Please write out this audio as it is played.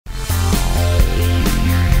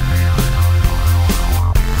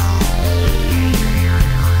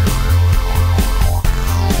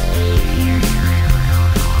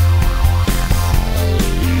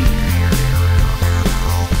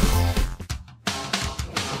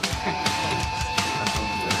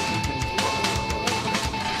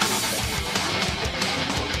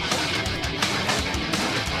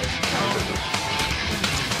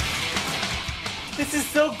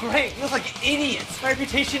great. You look like idiots. My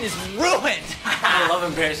reputation is ruined. I love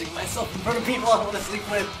embarrassing myself in front of people I want to sleep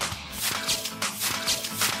with.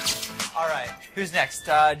 All right, who's next?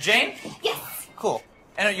 Jane? Yes. Cool.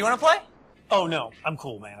 And you want to play? Oh, no. I'm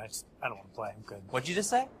cool, man. I don't want to play. I'm good. What'd you just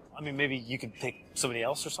say? I mean, maybe you could pick somebody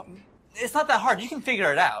else or something? It's not that hard. You can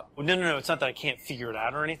figure it out. Well, no. It's not that I can't figure it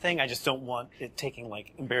out or anything. I just don't want it taking,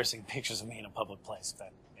 like, embarrassing pictures of me in a public place, if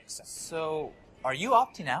that makes sense. So, are you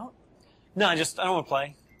opting out? No, I don't want to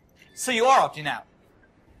play. So you are opting out?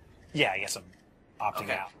 Yeah, I guess I'm opting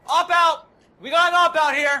Okay. out. Opt out! We got an opt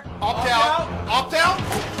out here! Opt out! Opt out!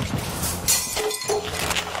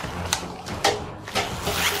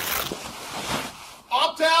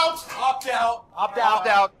 Opt out! Opt out! Opt out! Opt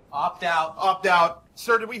out! Opt out! Opt out.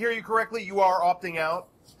 Sir, did we hear you correctly? You are opting out?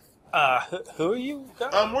 Who are you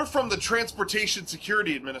guys? We're from the Transportation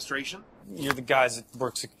Security Administration. You're the guys that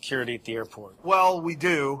work security at the airport. Well, we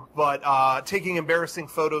do, but taking embarrassing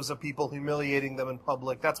photos of people, humiliating them in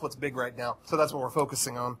public, that's what's big right now. So that's what we're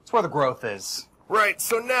focusing on. That's where the growth is. Right,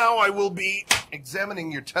 so now I will be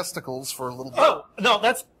examining your testicles for a little bit. Oh, no,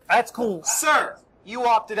 that's cool. Sir, you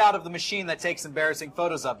opted out of the machine that takes embarrassing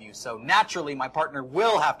photos of you, so naturally my partner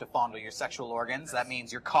will have to fondle your sexual organs. That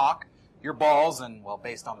means your cock, your balls, and, well,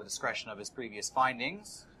 based on the discretion of his previous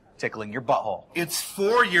findings, tickling your butthole. It's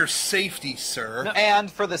for your safety, sir. No.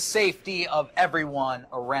 And for the safety of everyone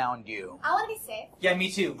around you. I want to be safe. Yeah,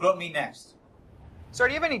 me too. Grope me next. Sir,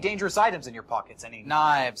 do you have any dangerous items in your pockets? Any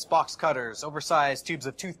knives, box cutters, oversized tubes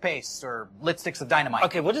of toothpaste, or lit sticks of dynamite?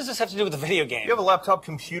 Okay, what does this have to do with the video game? You have a laptop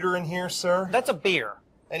computer in here, sir? That's a beer.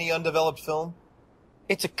 Any undeveloped film?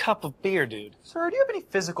 It's a cup of beer, dude. Sir, do you have any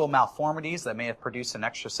physical malformities that may have produced an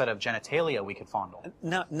extra set of genitalia we could fondle?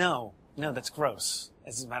 No, that's gross,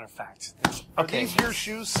 as a matter of fact. Are these your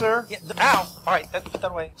shoes, sir? Yeah, ow! All right, put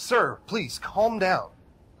that away. Sir, please, calm down.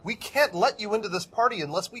 We can't let you into this party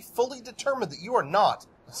unless we fully determine that you are not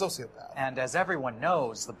a sociopath. And as everyone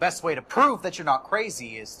knows, the best way to prove that you're not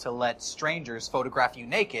crazy is to let strangers photograph you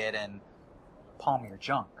naked and palm your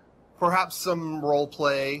junk. Perhaps some role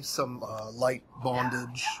play, some light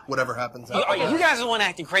bondage, whatever happens out there. You guys are the one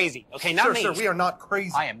acting crazy, okay? Not me. Sir, we are not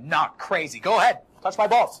crazy. I am not crazy. Go ahead. Touch my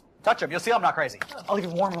balls. Touch them. You'll see I'm not crazy. I'll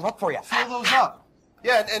even warm them up for you. Fill those up.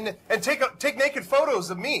 Yeah, and take naked photos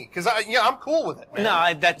of me, because I'm cool with it, man. No,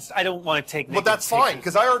 I don't want to take naked But that's fine, pictures.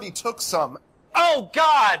 because I already took some. Oh,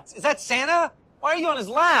 God! Is that Santa? Why are you on his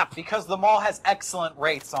lap? Because the mall has excellent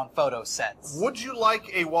rates on photo sets. Would you like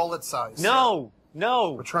a wallet size? No.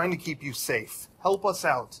 We're trying to keep you safe. Help us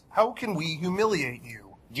out. How can we humiliate you?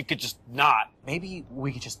 You could just not. Maybe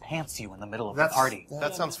we could just pants you in the middle of the party.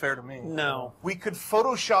 That sounds fair to me. No. We could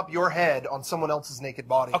Photoshop your head on someone else's naked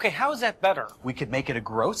body. Okay, how is that better? We could make it a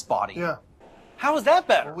gross body. Yeah. How is that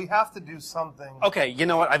better? Well, we have to do something. Okay, you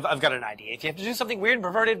know what? I've got an idea. If you have to do something weird and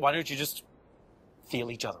perverted, why don't you just feel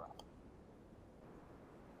each other up?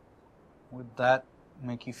 Would that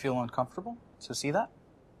make you feel uncomfortable to see that?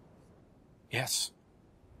 Yes.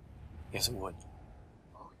 Yes, it would.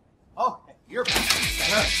 Oh, you're...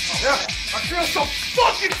 Yeah, I feel so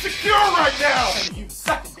fucking secure right now!